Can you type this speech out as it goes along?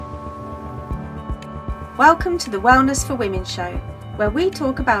Welcome to the Wellness for Women show, where we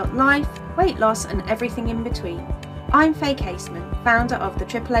talk about life, weight loss and everything in between. I'm Faye Caseman, founder of the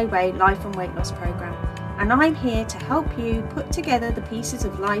AAA Way Life and Weight Loss Programme, and I'm here to help you put together the pieces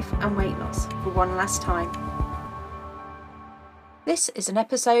of life and weight loss for one last time. This is an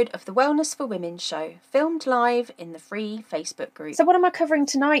episode of the Wellness for Women show, filmed live in the free Facebook group. So what am I covering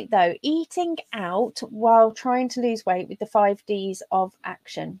tonight though? Eating out while trying to lose weight with the 5 Ds of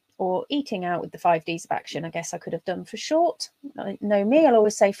action. Or eating out with the 5 Ds of action, I guess I could have done for short. Know me, I'll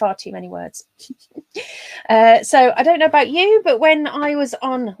always say far too many words. So I don't know about you, but when I was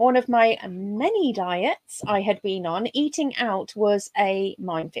on one of my many diets I had been on, eating out was a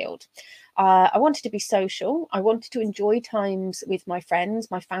minefield. I wanted to be social. I wanted to enjoy times with my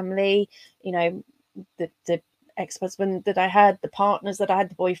friends, my family, you know, the ex-husband that I had, the partners that I had,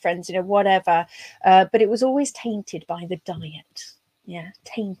 the boyfriends, you know, whatever. But it was always tainted by the diet. Yeah,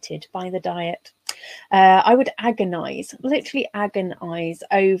 tainted by the diet. I would literally agonize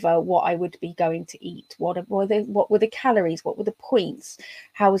over what I would be going to eat. What were the calories? What were the points?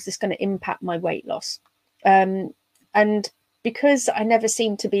 How was this going to impact my weight loss? And because I never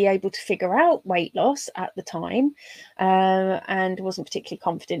seemed to be able to figure out weight loss at the time, and wasn't particularly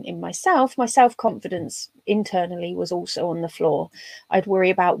confident in myself, my self-confidence internally was also on the floor. I'd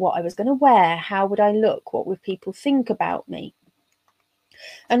worry about what I was going to wear. How would I look? What would people think about me?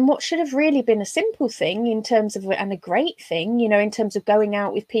 And what should have really been a simple thing in terms of, and a great thing, you know, in terms of going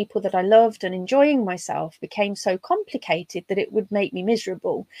out with people that I loved and enjoying myself, became so complicated that it would make me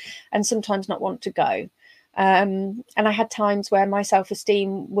miserable and sometimes not want to go. And I had times where my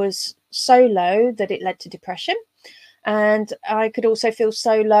self-esteem was so low that it led to depression. And I could also feel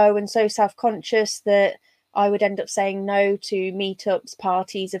so low and so self-conscious that I would end up saying no to meetups,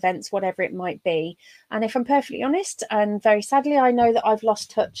 parties, events, whatever it might be. And if I'm perfectly honest, and very sadly, I know that I've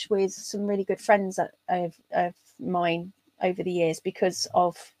lost touch with some really good friends of mine over the years because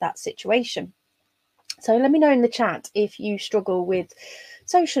of that situation. So let me know in the chat if you struggle with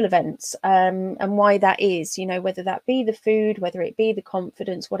social events, and why that is, you know, whether that be the food, whether it be the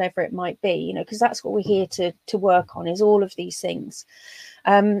confidence, whatever it might be, you know, because that's what we're here to work on, is all of these things.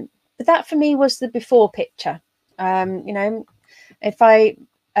 But that for me was the before picture. You know, if I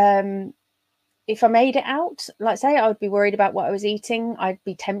made it out, like say, I would be worried about what I was eating. I'd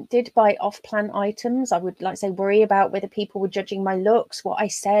be tempted by off-plan items. I would, like say, worry about whether people were judging my looks, what I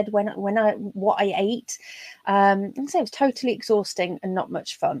said, what I ate. And so it was totally exhausting and not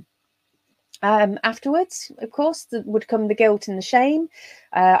much fun. Afterwards, of course, would come the guilt and the shame.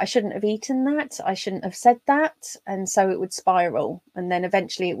 I shouldn't have eaten that. I shouldn't have said that. And so it would spiral. And then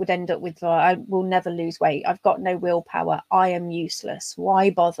eventually it would end up with, I will never lose weight. I've got no willpower. I am useless. Why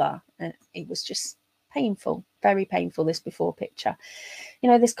bother? And it was just painful, very painful, this before picture.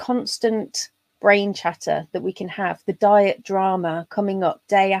 You know, this constant brain chatter that we can have, the diet drama coming up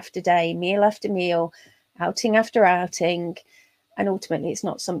day after day, meal after meal, outing after outing. And ultimately, it's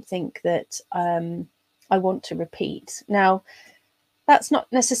not something that I want to repeat. Now, that's not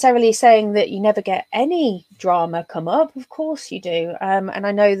necessarily saying that you never get any drama come up. Of course you do. And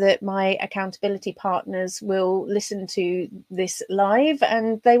I know that my accountability partners will listen to this live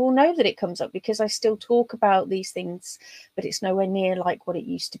and they will know that it comes up, because I still talk about these things, but it's nowhere near like what it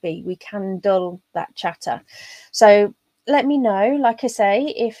used to be. We can dull that chatter. So let me know, like I say,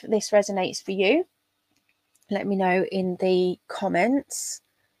 if this resonates for you. Let me know in the comments.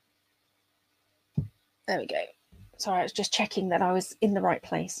 There we go. Sorry, I was just checking that I was in the right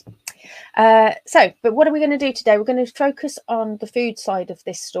place. But what are we going to do today? We're going to focus on the food side of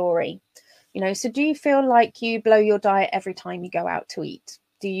this story. You know, so do you feel like you blow your diet every time you go out to eat?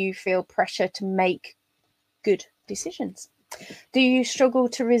 Do you feel pressure to make good decisions? Do you struggle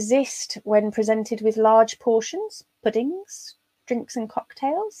to resist when presented with large portions, puddings, drinks and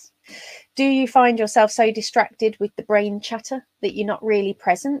cocktails? Do you find yourself so distracted with the brain chatter that you're not really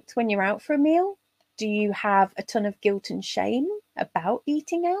present when you're out for a meal? Do you have a ton of guilt and shame about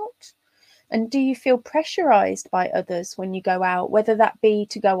eating out? And do you feel pressurized by others when you go out, whether that be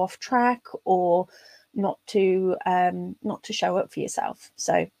to go off track or not to show up for yourself?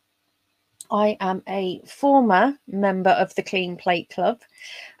 So I am a former member of the Clean Plate Club,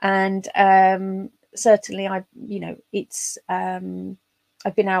 and certainly I've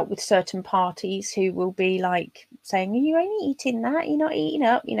been out with certain parties who will be like saying, are you only eating that? You're not eating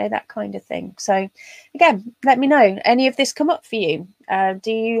up, you know, that kind of thing. So again, let me know, any of this come up for you?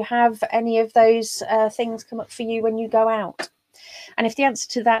 Do you have any of those things come up for you when you go out? And if the answer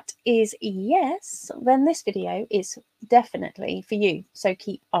to that is yes, then this video is definitely for you. So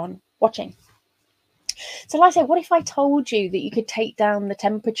keep on watching. So like I said, what if I told you that you could take down the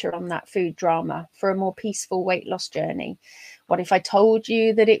temperature on that food drama for a more peaceful weight loss journey? What if I told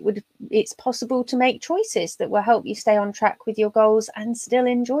you that it's possible to make choices that will help you stay on track with your goals and still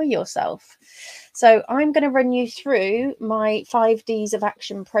enjoy yourself? So I'm going to run you through my 5 Ds of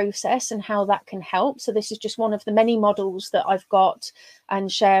action process and how that can help. So this is just one of the many models that I've got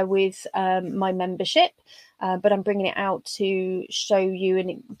and share with my membership. But I'm bringing it out to show you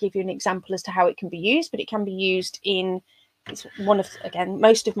and give you an example as to how it can be used. But it can be used in, it's one of, again,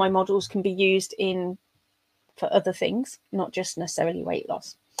 most of my models can be used in for other things, not just necessarily weight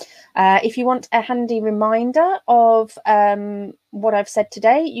loss. If you want a handy reminder of what I've said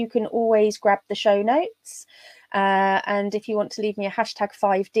today, you can always grab the show notes. And if you want to leave me a hashtag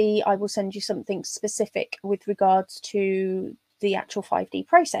 5D, I will send you something specific with regards to the actual 5D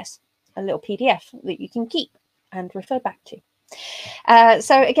process, a little PDF that you can keep and refer back to.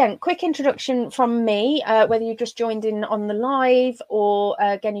 So again, quick introduction from me, whether you just joined in on the live or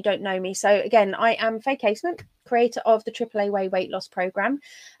again, you don't know me. So again, I am Faye Casement, creator of the AAA Way weight loss program,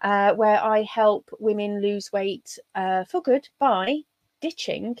 where I help women lose weight for good by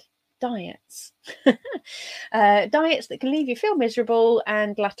ditching diets. Diets that can leave you feel miserable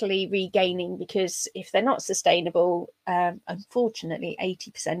and latterly regaining, because if they're not sustainable, unfortunately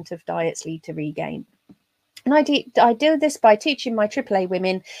 80% of diets lead to regain. And I do this by teaching my AAA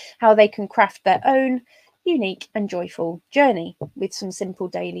women how they can craft their own unique and joyful journey with some simple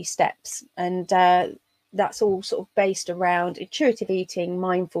daily steps. And that's all sort of based around intuitive eating,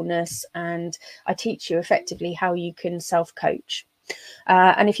 mindfulness, and I teach you effectively how you can self-coach.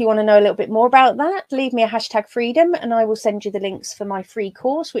 And if you want to know a little bit more about that, leave me a hashtag freedom and I will send you the links for my free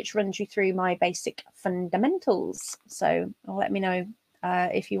course, which runs you through my basic fundamentals. So let me know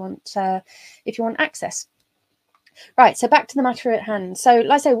if you want access. Right, so back to the matter at hand. So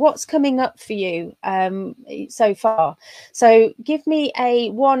like I say, what's coming up for you so far? So give me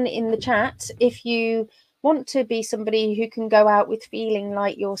a 1 in the chat if you want to be somebody who can go out with feeling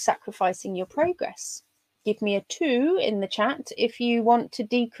like you're sacrificing your progress. Give me a 2 in the chat if you want to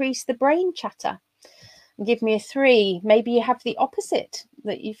decrease the brain chatter. And give me a 3. Maybe you have the opposite,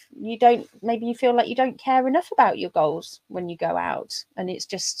 that maybe you feel like you don't care enough about your goals when you go out, and it's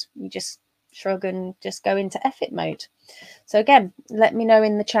just you just shrug and just go into effort mode. So again, let me know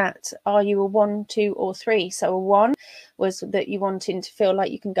in the chat, are you a 1, 2 or 3? So a 1 was that you wanting to feel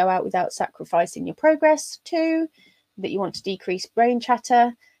like you can go out without sacrificing your progress. 2, that you want to decrease brain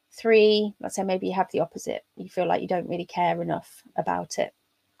chatter. 3, let's say maybe you have the opposite, you feel like you don't really care enough about it.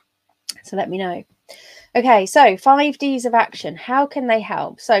 So let me know. Okay, so 5 Ds of action. How can they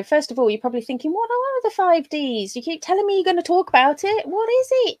help? So first of all, you're probably thinking, what are the 5 Ds? You keep telling me you're going to talk about it. What is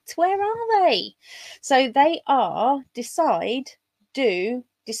it? Where are they? So they are decide, do,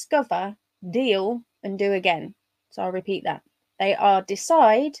 discover, deal, and do again. So I'll repeat that. They are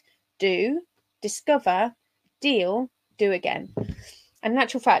decide, do, discover, deal, do again. And in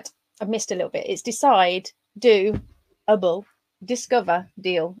actual fact, I've missed a little bit. It's decide, do, able, discover,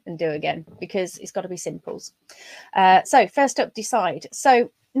 deal, and do again, because it's got to be simples. So first up, decide.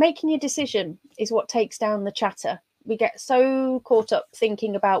 So making your decision is what takes down the chatter. We get so caught up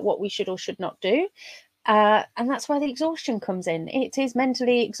thinking about what we should or should not do. And that's where the exhaustion comes in. It is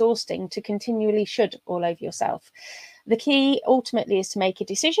mentally exhausting to continually should all over yourself. The key ultimately is to make a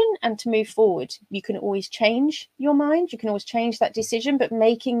decision and to move forward. You can always change your mind. You can always change that decision, but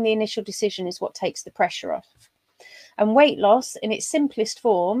making the initial decision is what takes the pressure off. And weight loss in its simplest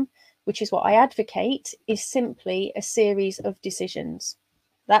form, which is what I advocate, is simply a series of decisions.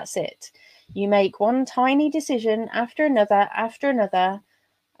 That's it. You make one tiny decision after another,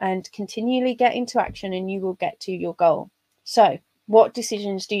 and continually get into action and you will get to your goal. So what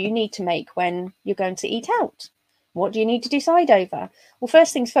decisions do you need to make when you're going to eat out? What do you need to decide over? Well,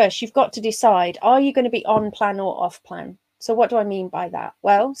 first things first, you've got to decide, are you going to be on plan or off plan? So what do I mean by that?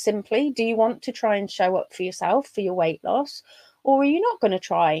 Well, simply, do you want to try and show up for yourself for your weight loss, or are you not going to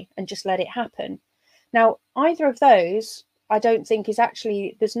try and just let it happen? Now, either of those, I don't think is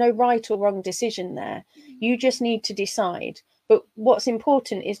actually, there's no right or wrong decision there. You just need to decide. But what's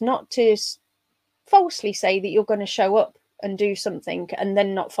important is not to falsely say that you're going to show up and do something and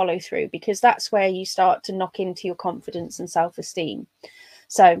then not follow through, because that's where you start to knock into your confidence and self-esteem.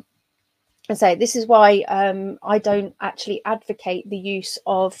 So I say this is why I don't actually advocate the use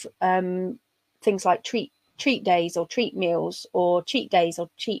of things like treat treat days or treat meals, or cheat days or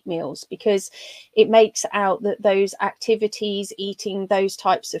cheat meals, because it makes out that those activities, eating those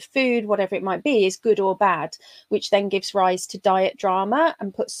types of food, whatever it might be, is good or bad, which then gives rise to diet drama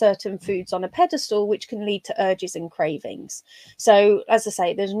and puts certain foods on a pedestal, which can lead to urges and cravings. So as I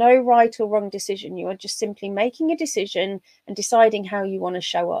say, there's no right or wrong decision. You are just simply making a decision and deciding how you want to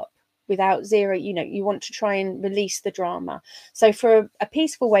show up without zero, you want to try and release the drama. So for a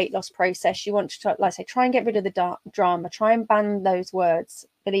peaceful weight loss process, you want to, like I say, try and get rid of the drama, try and ban those words.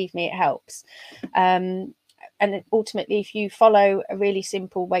 Believe me, it helps. And ultimately, if you follow a really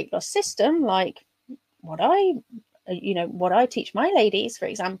simple weight loss system, like what I teach my ladies, for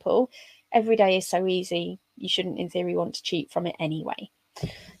example, every day is so easy. You shouldn't, in theory, want to cheat from it anyway.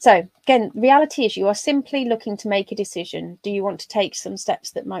 So again, reality is you are simply looking to make a decision. Do you want to take some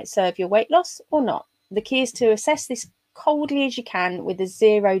steps that might serve your weight loss or not? The key is to assess this coldly as you can with a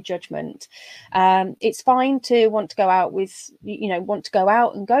zero judgment. It's fine to want to go out with, want to go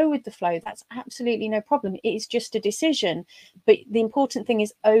out and go with the flow. That's absolutely no problem. It is just a decision. But the important thing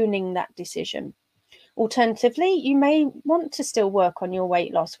is owning that decision. Alternatively, you may want to still work on your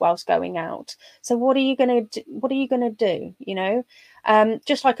weight loss whilst going out. So what are you going to do?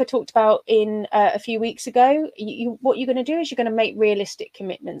 Just like I talked about in a few weeks ago, what you're going to do is you're going to make realistic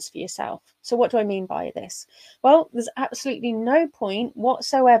commitments for yourself. So what do I mean by this? Well, there's absolutely no point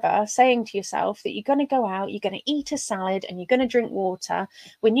whatsoever saying to yourself that you're going to go out, you're going to eat a salad and you're going to drink water,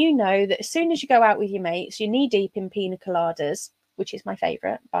 when you know that as soon as you go out with your mates, you're knee deep in pina coladas, which is my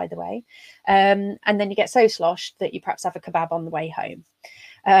favorite, by the way. And then you get so sloshed that you perhaps have a kebab on the way home.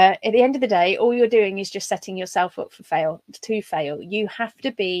 At the end of the day, all you're doing is just setting yourself up to fail. You have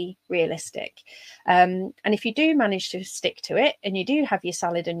to be realistic. And if you do manage to stick to it and you do have your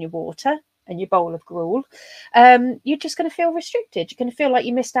salad and your water and your bowl of gruel, you're just going to feel restricted. You're going to feel like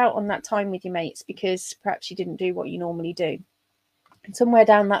you missed out on that time with your mates because perhaps you didn't do what you normally do. And somewhere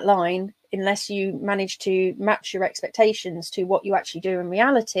down that line, unless you manage to match your expectations to what you actually do in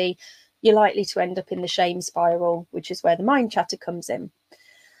reality, you're likely to end up in the shame spiral, which is where the mind chatter comes in.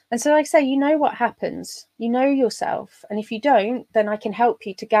 And so, like I say, you know what happens, you know yourself. And if you don't, then I can help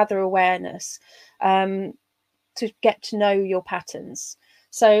you to gather awareness, to get to know your patterns.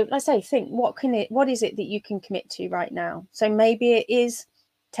 So, like I say, think, what is it that you can commit to right now? So maybe it is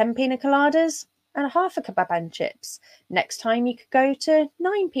 10 pina coladas and half a kebab and chips. Next time you could go to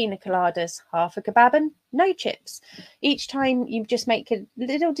 9 pina coladas, half a kebab and no chips. Each time you just make a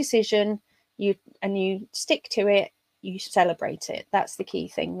little decision, you stick to it, you celebrate it. That's the key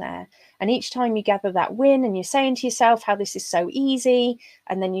thing there. And each time you gather that win and you're saying to yourself how this is so easy,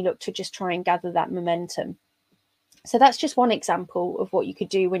 and then you look to just try and gather that momentum. So that's just one example of what you could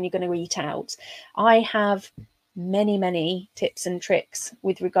do when you're going to eat out. I have many tips and tricks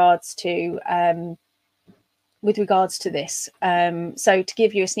with regards to this. So to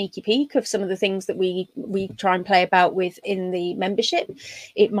give you a sneaky peek of some of the things that we try and play about with in the membership,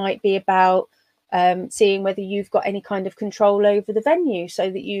 it might be about seeing whether you've got any kind of control over the venue,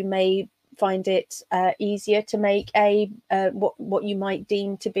 so that you may find it easier to make a what you might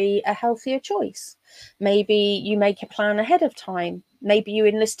deem to be a healthier choice. Maybe you make a plan ahead of time. Maybe you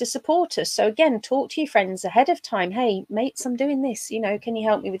enlist a supporter. So again, talk to your friends ahead of time. Hey, mates, I'm doing this. Can you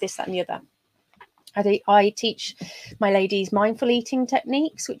help me with this, that, and the other? I teach my ladies mindful eating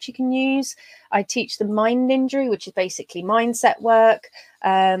techniques, which you can use. I teach them mind injury, which is basically mindset work.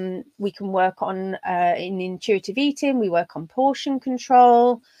 We can work on in intuitive eating. We work on portion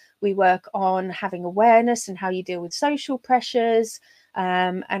control. We work on having awareness and how you deal with social pressures.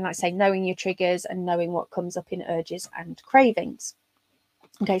 And like I say, knowing your triggers and knowing what comes up in urges and cravings.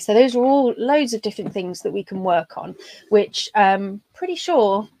 Okay, so those are all loads of different things that we can work on, which I'm pretty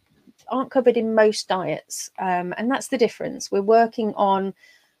sure aren't covered in most diets, and that's the difference. We're working on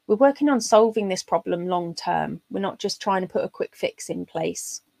solving this problem long term. We're not just trying to put a quick fix in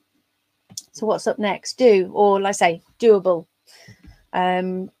place. So what's up next? Like I say, doable,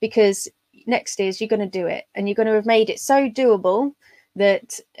 because next is you're going to do it, and you're going to have made it so doable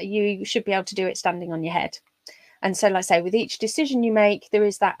that you should be able to do it standing on your head. And so, like I say, with each decision you make, there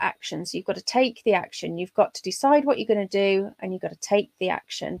is that action. So you've got to take the action. You've got to decide what you're going to do, and you've got to take the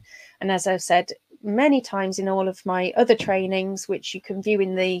action. And as I've said many times in all of my other trainings, which you can view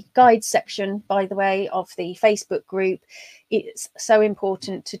in the guide section, by the way, of the Facebook group, it's so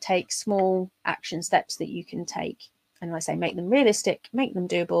important to take small action steps that you can take. And like I say, make them realistic, make them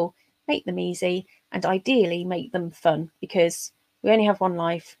doable, make them easy, and ideally make them fun, because we only have one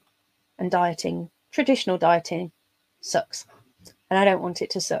life, and dieting, traditional dieting, sucks, and I don't want it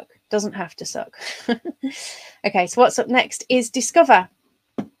to suck. It doesn't have to suck. Okay, so what's up next is discover.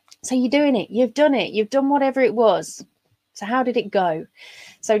 So you're doing it. You've done it. You've done whatever it was. So how did it go?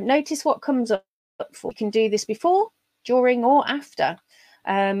 So notice what comes up for. You can do this before, during, or after.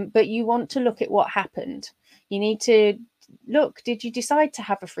 But you want to look at what happened. You need to look, did you decide to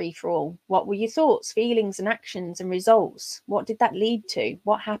have a free-for-all? What were your thoughts, feelings, and actions and results? What did that lead to?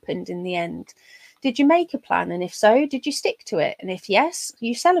 What happened in the end? Did you make a plan? And if so, did you stick to it? And if yes,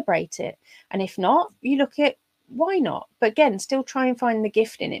 you celebrate it. And if not, you look at why not. But again, still try and find the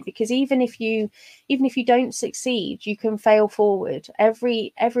gift in it, because even if you don't succeed, you can fail forward.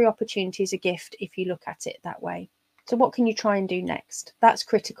 Every opportunity is a gift if you look at it that way. So what can you try and do next? That's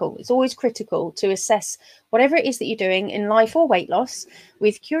critical. It's always critical to assess whatever it is that you're doing in life or weight loss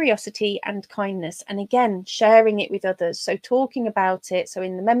with curiosity and kindness. And again, sharing it with others. So talking about it. So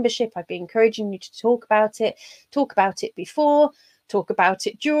in the membership, I'd be encouraging you to talk about it before, talk about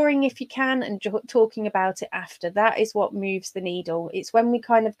it during if you can, and talking about it after. That is what moves the needle. It's when we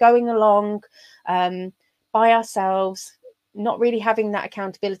kind of going along by ourselves, not really having that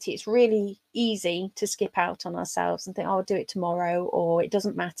accountability. It's really easy to skip out on ourselves and think, oh, I'll do it tomorrow, or it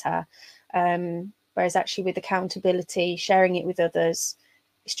doesn't matter. Whereas actually with accountability, sharing it with others,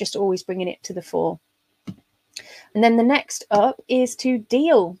 it's just always bringing it to the fore. And then the next up is to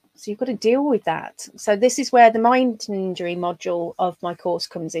deal. So you've got to deal with that. So this is where the mind injury module of my course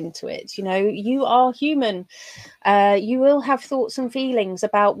comes into it. You know, you are human. You will have thoughts and feelings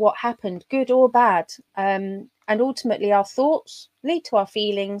about what happened, good or bad. And ultimately our thoughts lead to our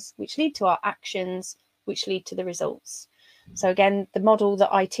feelings, which lead to our actions, which lead to the results. So again, the model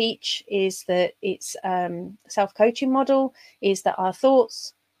that I teach is that it's self-coaching model, is that our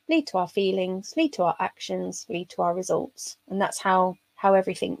thoughts lead to our feelings, lead to our actions, lead to our results. And that's how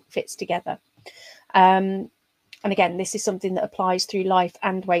everything fits together. And again, this is something that applies through life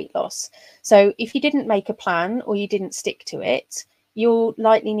and weight loss. So if you didn't make a plan or you didn't stick to it, you'll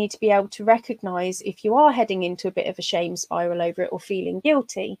likely need to be able to recognize if you are heading into a bit of a shame spiral over it or feeling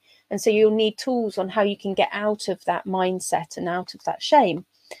guilty. And so you'll need tools on how you can get out of that mindset and out of that shame.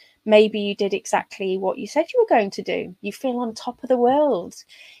 Maybe you did exactly what you said you were going to do. You feel on top of the world.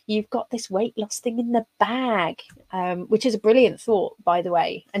 You've got this weight loss thing in the bag, which is a brilliant thought, by the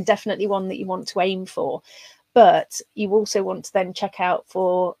way, and definitely one that you want to aim for. But you also want to then check out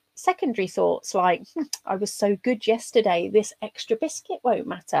for secondary thoughts like, I was so good yesterday, this extra biscuit won't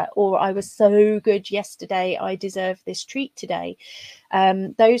matter, or I was so good yesterday, I deserve this treat today.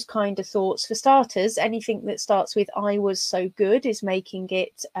 Those kind of thoughts. For starters, anything that starts with I was so good is making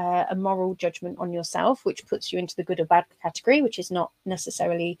it a moral judgment on yourself, which puts you into the good or bad category, which is not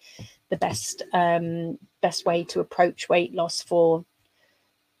necessarily the best way to approach weight loss for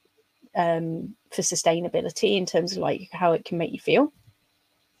sustainability in terms of like how it can make you feel.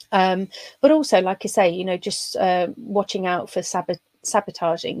 But also, like I say, you know, just watching out for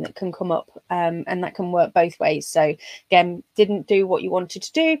sabotaging that can come up, and that can work both ways. So again, didn't do what you wanted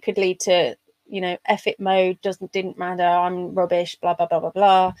to do could lead to, you know, F it mode, didn't matter, I'm rubbish, blah, blah, blah, blah,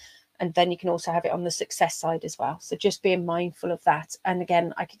 blah. And then you can also have it on the success side as well. So just being mindful of that. And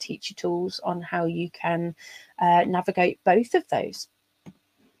again, I could teach you tools on how you can navigate both of those.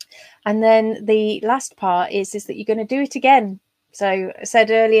 And then the last part is that you're going to do it again. So I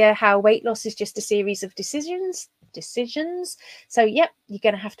said earlier how weight loss is just a series of decisions. So yep, you're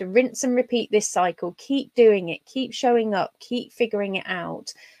going to have to rinse and repeat this cycle. Keep doing it, keep showing up, keep figuring it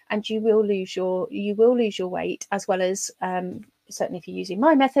out, and you will lose your weight, as well as certainly if you're using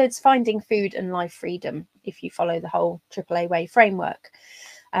my methods, finding food and life freedom if you follow the whole AAA Way framework.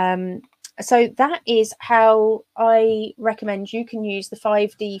 So that is how I recommend you can use the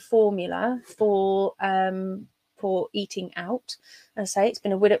 5D formula for eating out. As I say, it's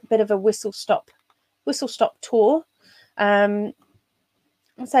been a bit of a whistle stop tour. I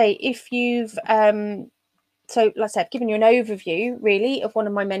say if you've so like I said, I've given you an overview really of one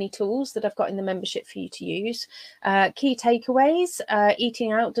of my many tools that I've got in the membership for you to use. Key takeaways: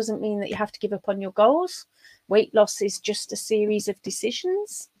 eating out doesn't mean that you have to give up on your goals. Weight loss is just a series of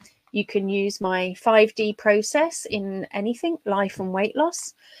decisions. You can use my 5D process in anything, life and weight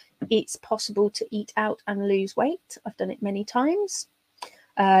loss. It's possible to eat out and lose weight. I've done it many times.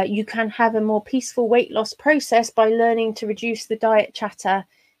 You can have a more peaceful weight loss process by learning to reduce the diet chatter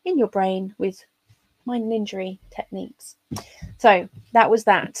in your brain with mind injury techniques. So that was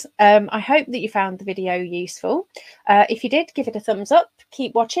that. I hope that you found the video useful. If you did, give it a thumbs up.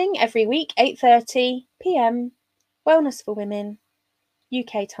 Keep watching every week, 8:30 p.m. Wellness for Women,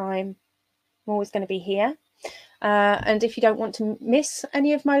 UK time. I'm always going to be here. And if you don't want to miss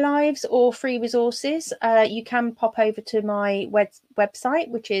any of my lives or free resources, you can pop over to my website,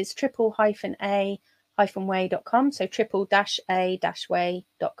 which is triple-a triple-a-way.com, so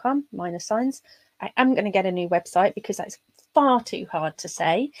triple-a-way.com, minus signs. I am going to get a new website because that's far too hard to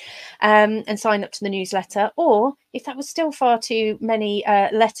say, and sign up to the newsletter. Or if that was still far too many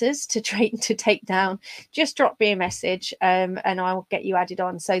letters to take down, just drop me a message, and I'll get you added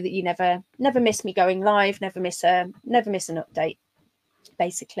on so that you never miss me going live, never miss an update,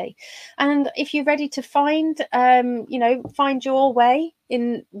 basically. And if you're ready to find your way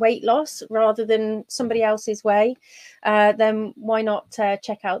in weight loss rather than somebody else's way, then why not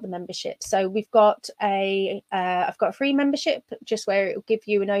check out the membership? So we've got I've got a free membership, just where it will give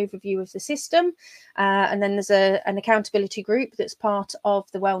you an overview of the system, and then there's an accountability group that's part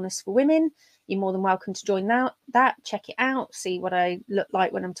of the Wellness for Women. You're more than welcome to join that, check it out, see what I look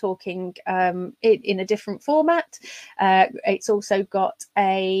like when I'm talking in a different format. It's also got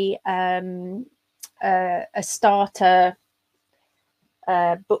a starter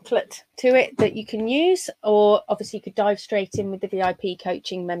booklet to it that you can use, or obviously you could dive straight in with the VIP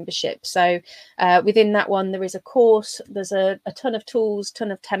coaching membership. So within that one, there is a course, there's a ton of tools,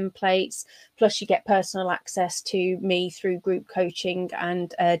 ton of templates, plus you get personal access to me through group coaching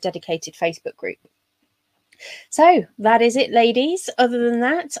and a dedicated Facebook group. So that is it, ladies. Other than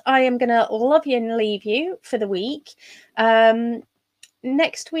that, I am going to love you and leave you for the week.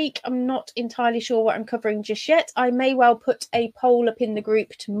 Next week, I'm not entirely sure what I'm covering just yet. I may well put a poll up in the group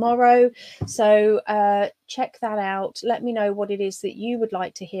tomorrow. So check that out. Let me know what it is that you would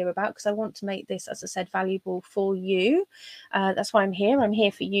like to hear about, because I want to make this, as I said, valuable for you. That's why I'm here. I'm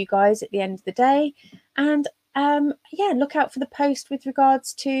here for you guys at the end of the day. And yeah, look out for the post with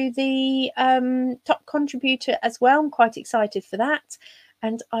regards to the top contributor as well. I'm quite excited for that.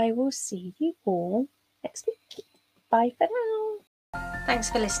 And I will see you all next week. Bye for now. Thanks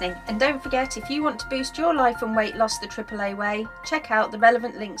for listening, and don't forget, if you want to boost your life and weight loss the AAA way, check out the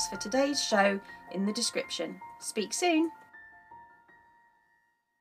relevant links for today's show in the description. Speak soon.